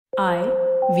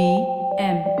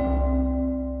IVM.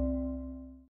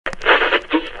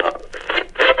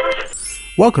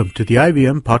 Welcome to the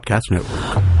IVM Podcast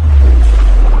Network.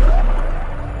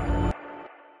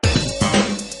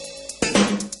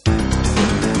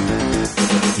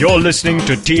 You're listening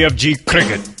to TFG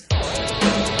Cricket.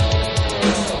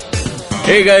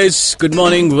 Hey guys, good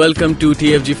morning. Welcome to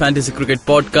TFG Fantasy Cricket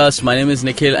Podcast. My name is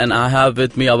Nikhil and I have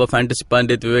with me our fantasy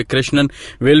pundit Vivek Krishnan.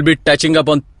 We'll be touching up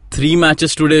on 3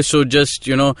 matches today, so just,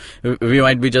 we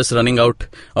might be just running out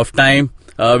of time.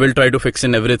 We'll try to fix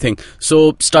in everything.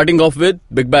 So, starting off with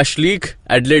Big Bash League,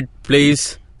 Adelaide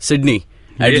plays Sydney.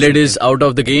 Adelaide is out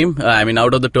of the game,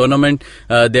 out of the tournament.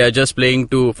 They are just playing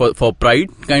for pride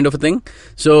kind of a thing.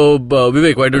 So,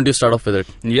 Vivek, why don't you start off with it?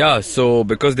 Yeah, so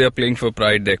because they are playing for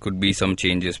pride, there could be some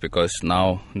changes because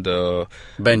now the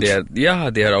bench. They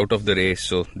are out of the race,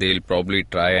 so they'll probably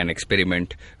try and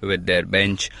experiment with their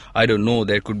bench. I don't know,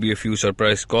 there could be a few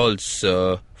surprise calls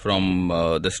from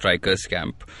the strikers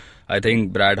camp. I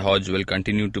think Brad Hodge will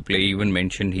continue to play, even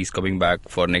mentioned he's coming back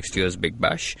for next year's Big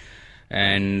Bash.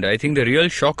 And I think the real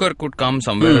shocker could come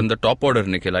somewhere in the top order,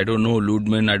 Nikhil. I don't know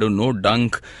Ludman, I don't know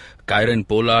Dunk, Kieron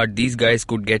Pollard. These guys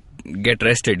could get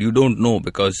rested. You don't know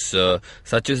because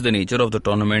such is the nature of the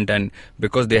tournament, and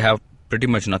because they have pretty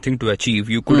much nothing to achieve,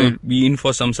 you could be in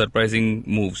for some surprising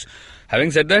moves.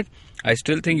 Having said that, I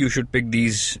still think you should pick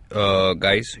these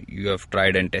guys you have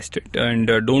tried and tested, and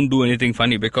don't do anything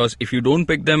funny, because if you don't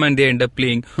pick them and they end up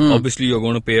playing, obviously you're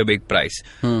going to pay a big price.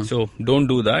 So don't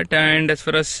do that. And as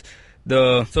far as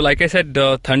like I said,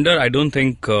 Thunder, I don't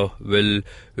think will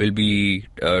be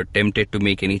tempted to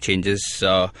make any changes.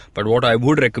 But what I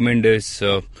would recommend is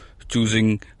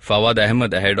choosing Fawad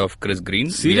Ahmed ahead of Chris Green.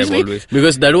 Seriously?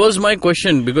 Because that was my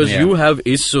question. Because you have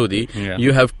Is Sodhi,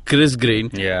 you have Chris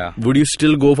Green. Yeah. Would you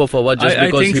still go for Fawad just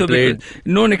because he played?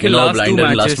 No, Nikhil,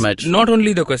 last match. Not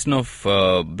only the question of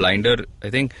blinder. I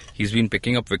think he's been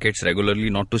picking up wickets regularly.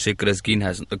 Not to say Chris Green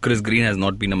has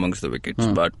not been amongst the wickets,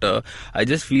 but I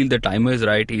just feel the timer is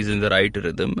right. He's in the right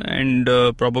rhythm, and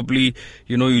probably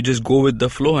you just go with the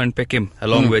flow and pick him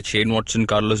along with Shane Watson,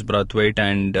 Carlos Brathwaite,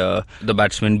 and the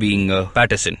batsman being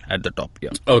Patterson at the top. Yeah.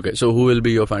 Okay, so who will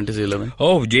be your fantasy 11?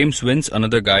 Oh, James Vince,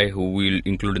 another guy who we'll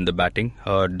include in the batting.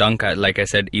 Dunk, like I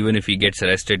said, even if he gets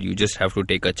arrested, you just have to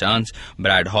take a chance.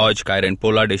 Brad Hodge, Kieron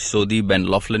Pollard, Is Sodhi, Ben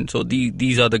Laughlin. So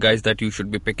these are the guys that you should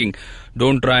be picking.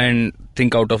 Don't try and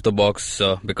think out of the box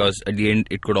because at the end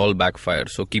it could all backfire.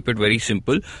 So keep it very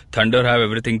simple. Thunder have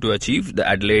everything to achieve. The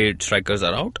Adelaide strikers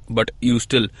are out, but you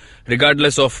still,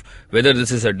 regardless of whether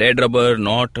this is a dead rubber,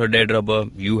 not a dead rubber,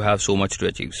 you have so much to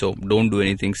achieve. So don't do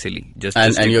anything silly.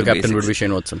 And your captain would be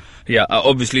Shane Watson. Yeah,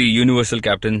 obviously universal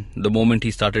captain. The moment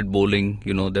he started bowling,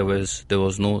 there was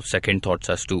no second thoughts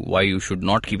as to why you should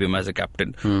not keep him as a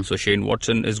captain. So Shane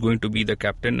Watson is going to be the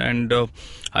captain, and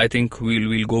I think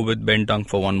we'll go with Ben Dunk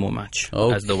for one more match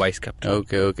as the vice captain.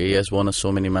 Okay. He has won us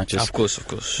so many matches. Of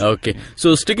course. Okay.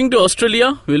 So sticking to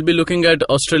Australia, we'll be looking at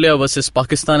Australia versus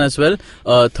Pakistan as well.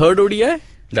 Third ODI?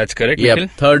 That's correct, Yep,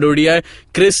 Nikhil. third ODI.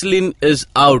 Chris Lynn is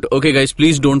out. Okay, guys,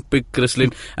 please don't pick Chris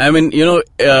Lynn.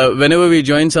 Whenever we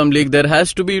join some league, there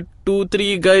has to be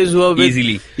 2-3 guys who are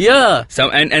easily. Yeah.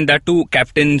 And that too,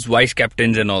 captains, vice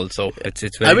captains, and also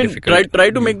it's very difficult. Try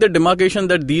to make the demarcation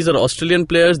that these are Australian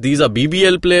players, these are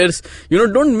BBL players.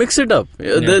 Don't mix it up.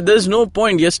 There's no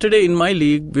point. Yesterday in my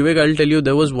league, Vivek, I'll tell you,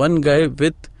 there was one guy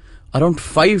with around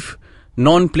 5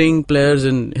 non-playing players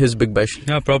in his Big Bash.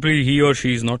 Yeah, probably he or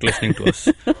she is not listening to us.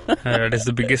 That is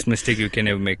the biggest mistake you can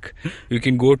ever make. You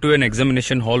can go to an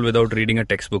examination hall without reading a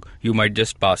textbook. You might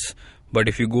just pass. But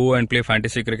if you go and play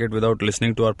fantasy cricket without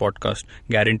listening to our podcast,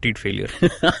 guaranteed failure.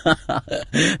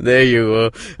 There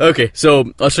you go. Okay, so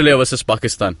Australia versus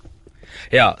Pakistan.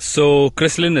 Yeah, so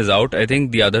Chris Lynn is out. I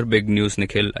think the other big news,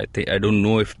 Nikhil, I don't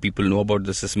know if people know about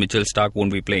this, is Mitchell Starc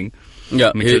won't be playing.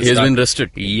 Yeah, he's been rested.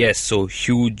 Yes, so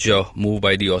huge move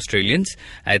by the Australians.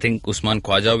 I think Usman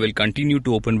Khawaja will continue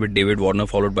to open with David Warner,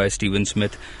 followed by Steven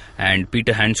Smith, and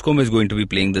Peter Handscomb is going to be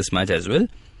playing this match as well.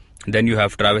 Then you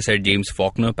have Travis Head, James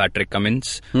Faulkner, Patrick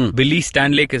Cummins. Billy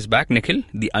Stanlake is back, Nikhil,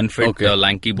 the unfit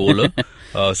lanky bowler.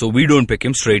 So we don't pick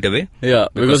him straight away. Yeah,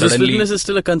 because his fitness is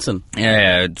still a concern.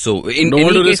 Yeah. So in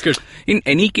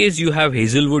any case, you have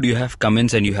Hazelwood, you have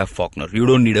Cummins, and you have Faulkner. You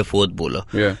don't need a fourth bowler.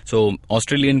 Yeah. So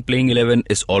Australian playing 11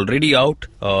 is already out.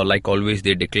 Like always,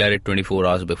 they declare it 24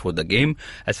 hours before the game.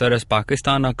 As far as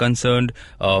Pakistan are concerned,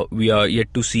 we are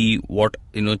yet to see what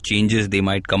changes they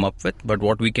might come up with. But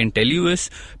what we can tell you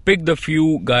is, pick the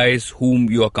few guys whom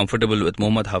you are comfortable with.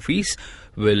 Mohammad Hafiz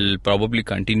will probably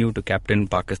continue to captain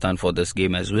Pakistan for this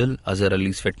game as well. Azhar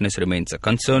Ali's fitness remains a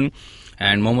concern.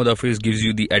 And Mohammad Hafiz gives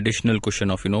you the additional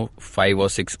cushion of, 5 or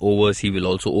 6 overs. He will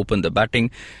also open the batting.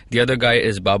 The other guy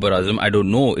is Babar Azam. I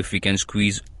don't know if we can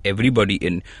squeeze everybody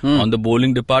in. On the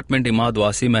bowling department, Imad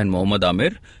Wasim and Mohammad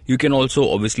Amir. You can also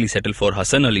obviously settle for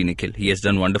Hassan Ali, Nikhil. He has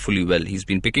done wonderfully well. He's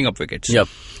been picking up wickets. Yep.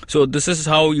 So this is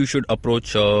how you should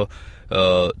approach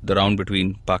the round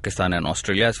between Pakistan and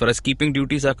Australia. As far as keeping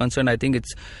duties are concerned, I think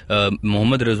it's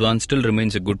Mohammad Rizwan still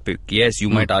remains a good pick. Yes, you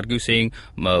might argue saying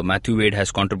Matthew Wade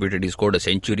has contributed, he scored a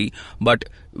century, but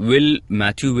will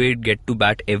Matthew Wade get to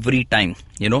bat every time?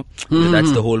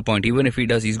 That's the whole point. Even if he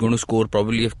does, he's going to score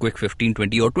probably a quick 15,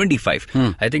 20 or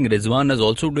 25. I think Rizwan is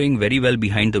also doing very well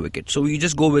behind the wicket. So you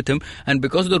just go with him. And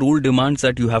because the rule demands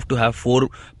that you have to have 4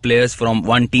 players from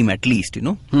one team at least,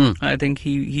 I think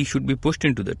he should be pushed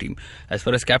into the team. As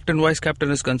far as captain, vice captain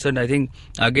is concerned, I think,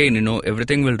 again,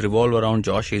 everything will revolve around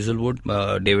Josh Hazelwood,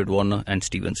 David Warner and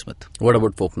Steven Smith. What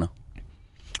about Faulkner?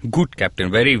 Good captain,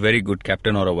 very, very good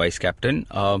captain or a vice captain.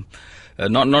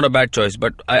 Not a bad choice,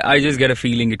 but I just get a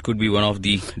feeling it could be one of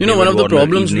the one of the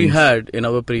problems we had in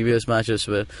our previous matches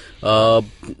where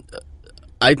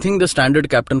I think the standard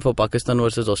captain for Pakistan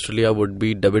versus Australia would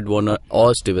be David Warner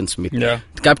or Steven Smith. Yeah.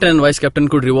 Captain and vice captain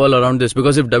could revolve around this,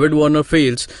 because if David Warner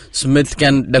fails, Smith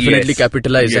can definitely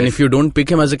capitalize. Yes. And if you don't pick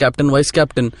him as a captain, vice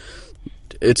captain,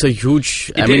 it's a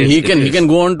huge. He can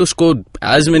go on to score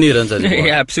as many runs as he wants.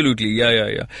 Yeah, absolutely.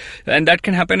 Yeah. And that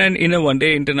can happen in a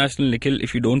one-day international, Nikhil.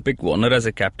 If you don't pick Warner as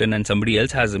a captain and somebody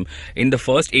else has him, in the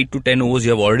first 8 to 10 overs,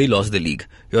 you have already lost the league.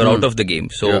 You're out of the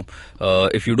game. So,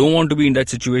 if you don't want to be in that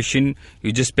situation,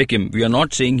 you just pick him. We are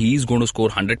not saying he's going to score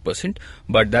 100%,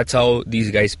 but that's how these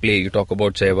guys play. You talk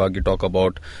about Sehwag, you talk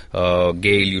about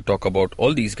Gale, you talk about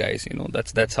all these guys.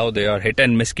 That's how they are hit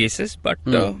and miss cases. But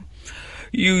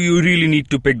You really need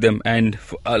to pick them, and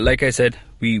like I said,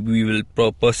 we will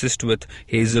persist with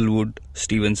Hazelwood,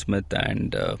 Steven Smith,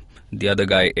 and the other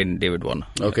guy in David Warner.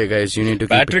 Okay, guys, you need to.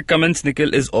 Patrick Cummins,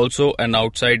 Nikhil, is also an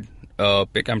outside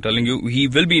pick. I'm telling you, he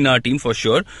will be in our team for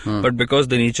sure, but because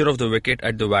the nature of the wicket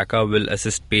at the WACA will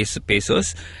assist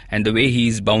pacers, and the way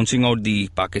he's bouncing out the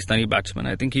Pakistani batsman,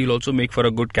 I think he'll also make for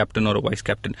a good captain or a vice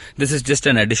captain. This is just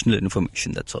an additional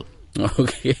information. That's all.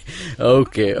 Okay.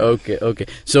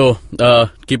 So,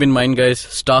 keep in mind, guys,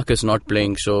 Stark is not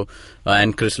playing, so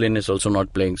and Chris Lynn is also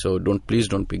not playing, so please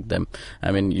don't pick them.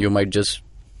 You might just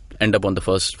end up on the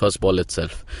first ball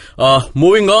itself.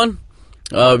 Moving on,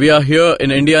 we are here in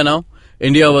India now.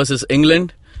 India versus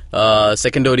England,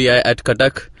 second ODI at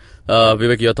Cuttack.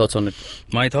 Vivek, your thoughts on it?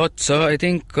 My thoughts, I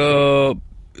think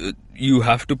you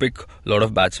have to pick a lot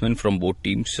of batsmen from both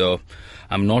teams.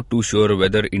 I'm not too sure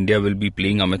whether India will be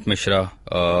playing Amit Mishra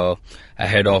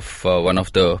ahead of one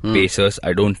of the pacers.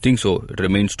 I don't think so. It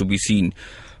remains to be seen.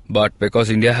 But because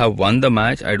India have won the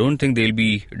match, I don't think they'll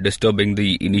be disturbing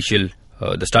the initial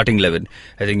the starting 11.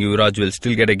 I think Yuvraj will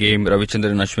still get a game.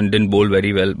 Ravichandran Ashwin didn't bowl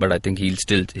very well, but I think he'll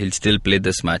still play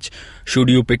this match. Should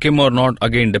you pick him or not?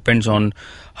 Again, depends on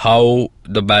how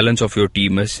the balance of your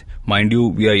team is. Mind you,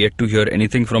 we are yet to hear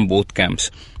anything from both camps.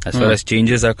 As far as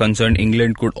changes are concerned,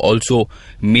 England could also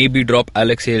maybe drop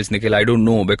Alex Hales, Nikhil. I don't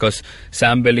know, because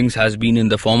Sam Billings has been in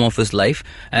the form of his life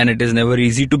and it is never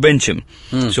easy to bench him.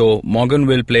 So Morgan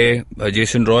will play,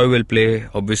 Jason Roy will play,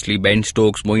 obviously Ben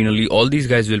Stokes, Moeen Ali, all these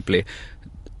guys will play.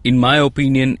 In my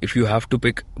opinion, if you have to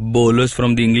pick bowlers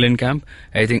from the England camp,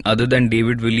 I think other than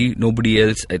David Willey, nobody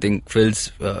else, I think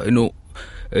Phil's,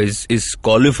 is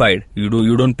qualified.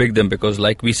 You don't pick them, because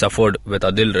like we suffered with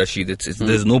Adil Rashid,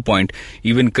 there's no point.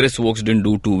 Even Chris Wokes didn't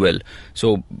do too well.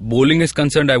 So bowling is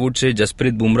concerned, I would say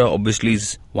Jasprit Bumrah obviously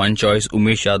is one choice.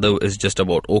 Umesh Yadav is just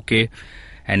about okay.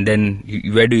 And then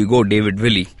where do you go? David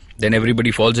Willey. Then everybody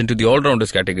falls into the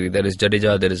all-rounders category. There is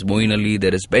Jadeja, there is Moeen Ali,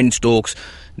 there is Ben Stokes.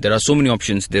 There are so many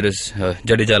options. There is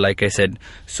Jadeja, like I said.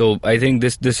 So I think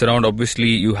this round, obviously,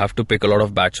 you have to pick a lot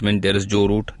of batsmen. There is Joe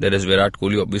Root, there is Virat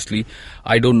Kohli, obviously.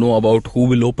 I don't know about who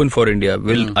will open for India.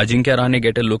 Will Ajinkya Rahane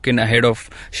get a look in ahead of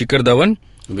Shikhar Dhawan?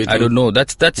 I don't know.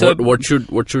 What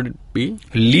should it be?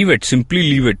 Simply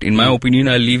leave it. In my opinion,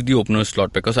 I'll leave the opener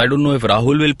slot, because I don't know if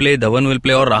Rahul will play, Dhawan will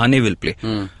play, or Rahane will play.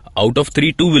 Out of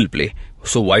 3, 2 will play.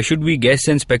 So why should we guess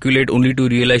and speculate only to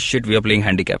realize we are playing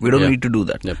handicap? We don't need to do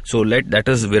that. So that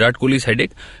is Virat Kohli's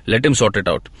headache. Let him sort it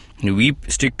out. We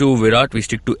stick to Virat, we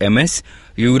stick to MS.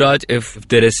 Yuvraj, if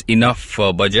there is enough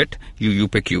budget, you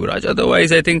pick Yuvraj.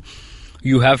 Otherwise, I think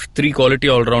you have 3 quality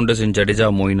all-rounders in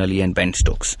Jadeja, Moeen Ali and Ben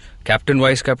Stokes. Captain,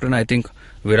 vice captain, I think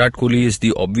Virat Kohli is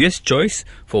the obvious choice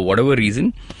for whatever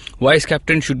reason. Vice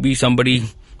captain should be somebody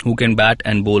who can bat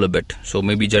and bowl a bit. So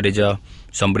maybe Jadeja,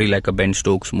 somebody like a Ben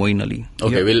Stokes, Moeen Ali.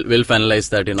 Okay, we'll finalize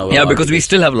that in our because article. we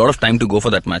still have a lot of time to go for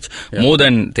that match. More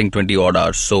than, I think, 20 odd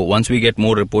hours. So once we get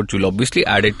more reports, we'll obviously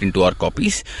add it into our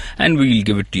copies and we'll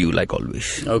give it to you like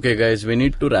always. Okay, guys, we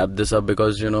need to wrap this up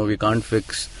because, we can't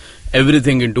fix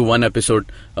everything into one episode,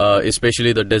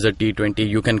 especially the Desert T20.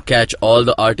 You can catch all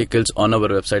the articles on our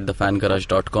website,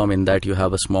 thefangarage.com. In that, you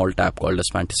have a small tab called as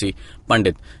Fantasy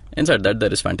Pundit. Inside that,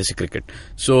 there is Fantasy Cricket.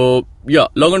 So,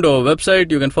 log on to our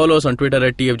website. You can follow us on Twitter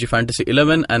at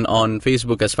TFGFantasy11 and on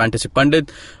Facebook as Fantasy Pundit.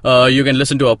 You can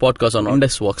listen to our podcast on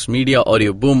Vox Media,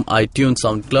 Audio Boom, iTunes,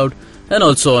 SoundCloud, and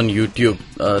also on YouTube.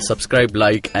 Subscribe,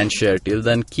 like, and share. Till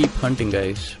then, keep hunting,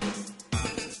 guys.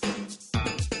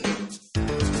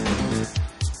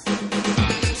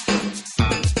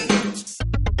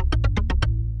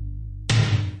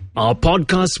 Our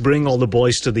podcasts bring all the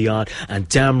boys to the yard, and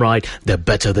damn right, they're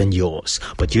better than yours.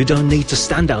 But you don't need to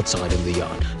stand outside in the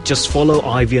yard. Just follow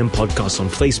IVM Podcasts on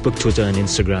Facebook, Twitter, and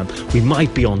Instagram. We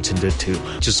might be on Tinder too.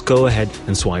 Just go ahead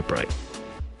and swipe right.